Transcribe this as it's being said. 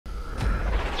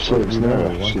Shit, it's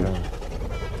remember now, one shit. time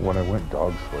when I went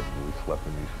dog sledding, we slept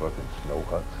in these fucking snow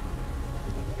huts.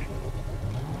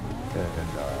 And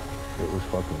it was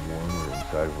fucking warmer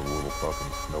inside of a little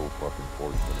fucking snow fucking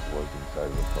fort than it was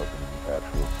inside of a fucking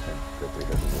actual tent that they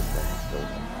had to live on the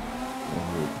building.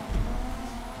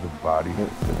 The body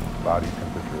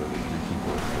temperature of the three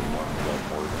people they wanted to have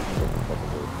more than some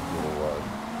of those little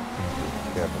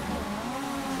cabins.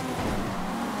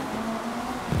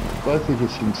 I think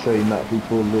it's insane that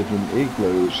people live in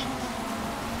igloos.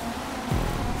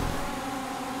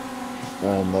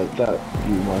 And like that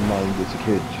blew my mind as a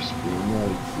kid, just being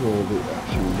like, oh, they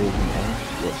actually live in a house.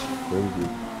 That's crazy.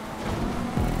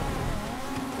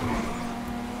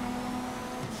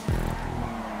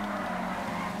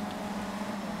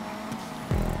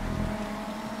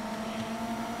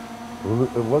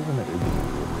 It wasn't an igloo,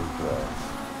 it was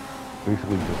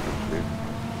basically just a big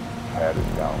padded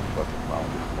down fucking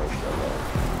mountain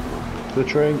snow. The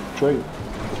train.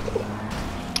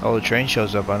 Oh, the train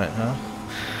shows up on it, huh?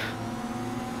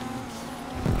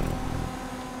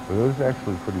 But it was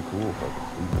actually pretty cool if I could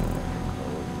sleep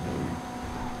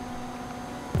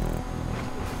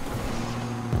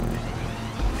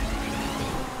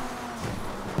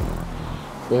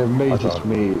in it. It amazes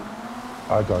me.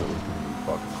 I thought it was going to be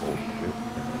fucking cold shit,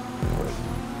 but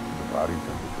the body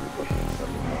temperature was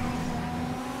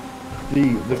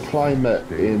The climate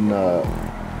in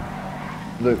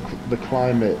the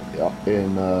climate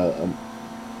in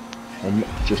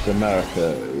just America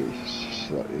is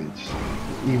just like, it's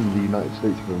even the United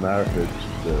States of America,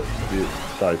 just the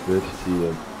diversity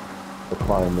of the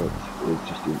climate, it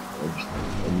just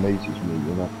amazes me,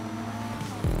 you know.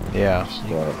 Yeah. Just,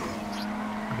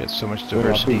 we get so much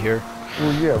diversity here.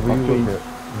 Well, yeah,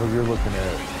 you're looking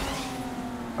at,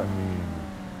 I mean,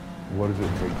 what does it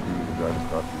take for you to drive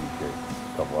across the UK?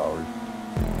 A couple hours?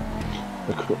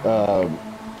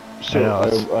 So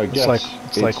I guess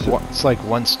it's like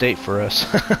one state for us.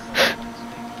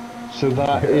 So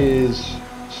that is,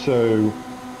 so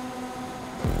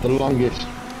the longest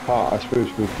part I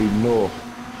suppose would be north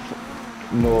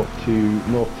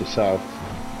to south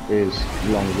is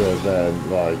longer than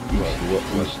like east to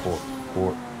west.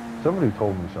 Somebody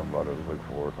told me something about it. It was like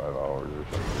 4 or 5 hours or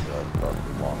something. I thought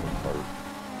the longest part.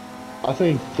 I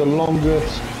think the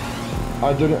longest,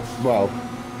 I don't know, well,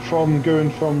 from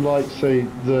going from like say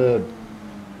the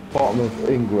bottom of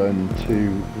England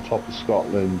to the top of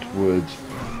Scotland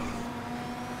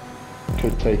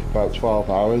could take about 12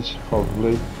 hours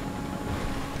probably.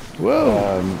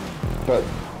 Whoa! But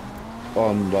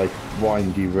on like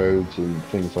windy roads and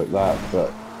things like that,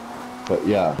 but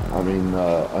yeah, I mean,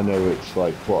 I know it's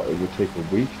like, what, it would take a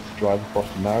week to drive across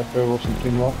America or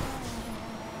something like that?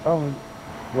 Oh,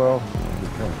 well, it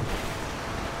depends.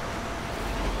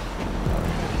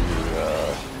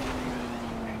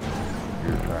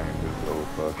 You're trying to go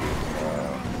fucking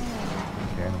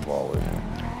cannonball it. I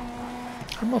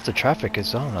don't know if the traffic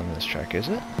is on this track, is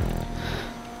it?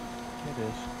 It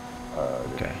is.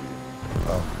 Okay.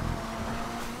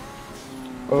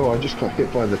 Oh, I just got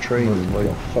hit by the train and like,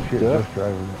 got fucked up.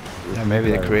 Yeah,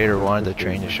 maybe the creator wanted the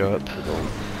train to show up.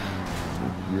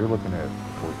 You're looking at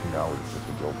 14 hours just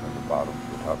to go from the bottom to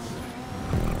the top of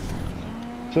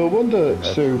this. So I wonder,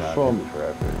 That's so not from... in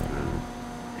traffic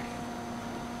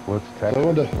what's Texas? I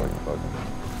wonder, like fucking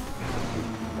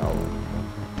 18 hours.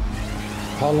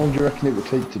 how long do you reckon it would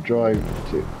take to drive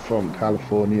from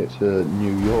California to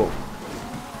New York?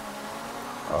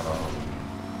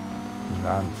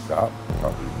 Non-stop,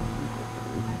 probably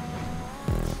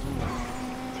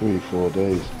 3-4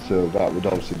 days. So that would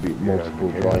obviously be multiple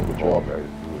driver job. Guys do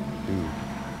it too.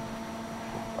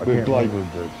 I With can't like,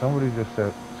 believe that somebody just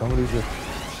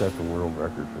set the world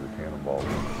record for the cannonball and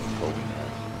they fucking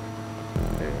ass.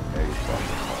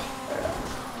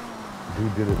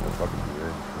 Dude did it in the fucking year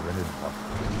and rented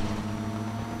nothing.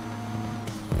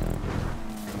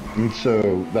 and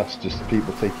so that's just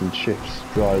people taking shifts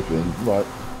driving, right?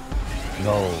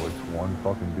 No, it's one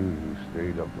fucking dude who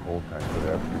stayed up the whole time, put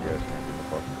after gas tank in the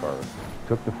fucking car,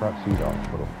 took the front seat off,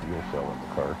 put a fuel cell in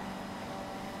the car.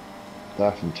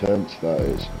 That's intense, that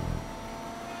is.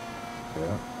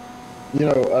 Yeah. You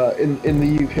know, in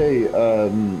the UK,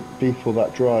 people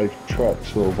that drive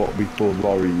trucks, or what we call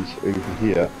lorries over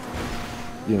here,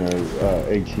 you know,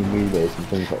 18-wheelers and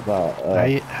things like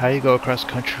that. How you go across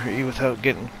country without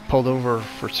getting pulled over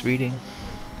for speeding?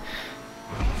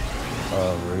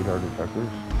 Radar detectors,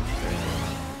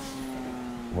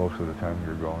 and most of the time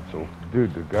you're going, so,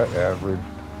 dude, the guy averaged,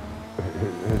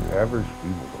 his average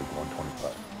speed was like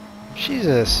 125.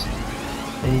 Jesus.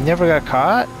 And he never got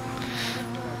caught?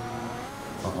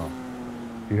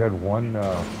 He had one,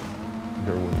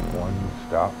 there was one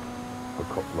stop,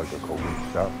 like a COVID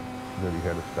stop, that he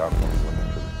had to stop when he went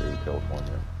into the state of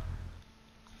California.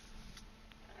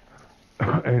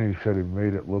 And he said he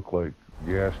made it look like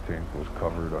gas tank was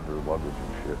covered under luggage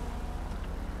and shit.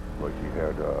 Like he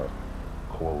had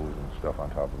clothes and stuff on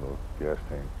top of the gas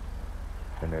tank.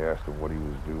 And they asked him what he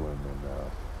was doing, and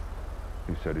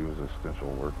he said he was an essential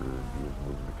worker and he was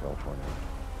moving to California.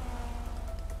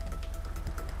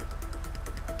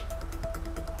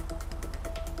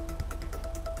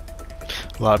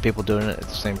 A lot of people doing it at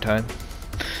the same time.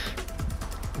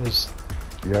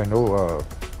 Yeah, I know.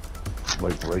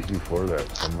 Like right before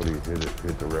that, somebody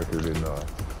hit the record in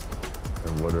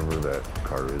whatever that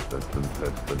car is. That's the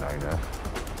 9S.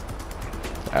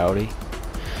 Audi.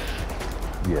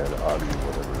 Yeah, the Audi,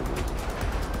 whatever it is.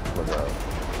 But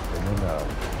and then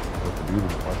what the dude in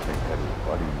the Mustang had his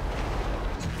buddy,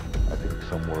 I think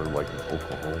somewhere like in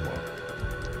Oklahoma,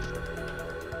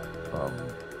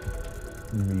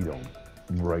 meet him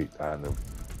right on the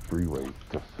freeway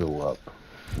to fill up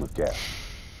with gas.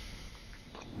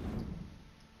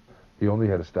 He only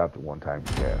had to stop at one time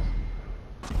for gas.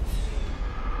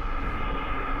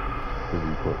 Because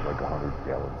he put like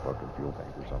 100-gallon fucking fuel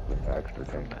tank or something, an extra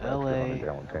tank, From extra LA,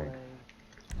 100-gallon tank.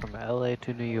 from LA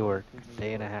to New York,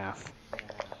 day and a half.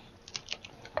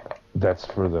 That's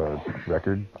for the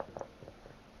record?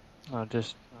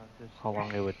 Just how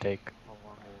long it would take.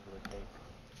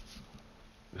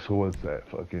 So what's that,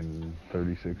 fucking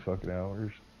 36 fucking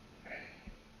hours?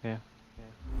 Yeah.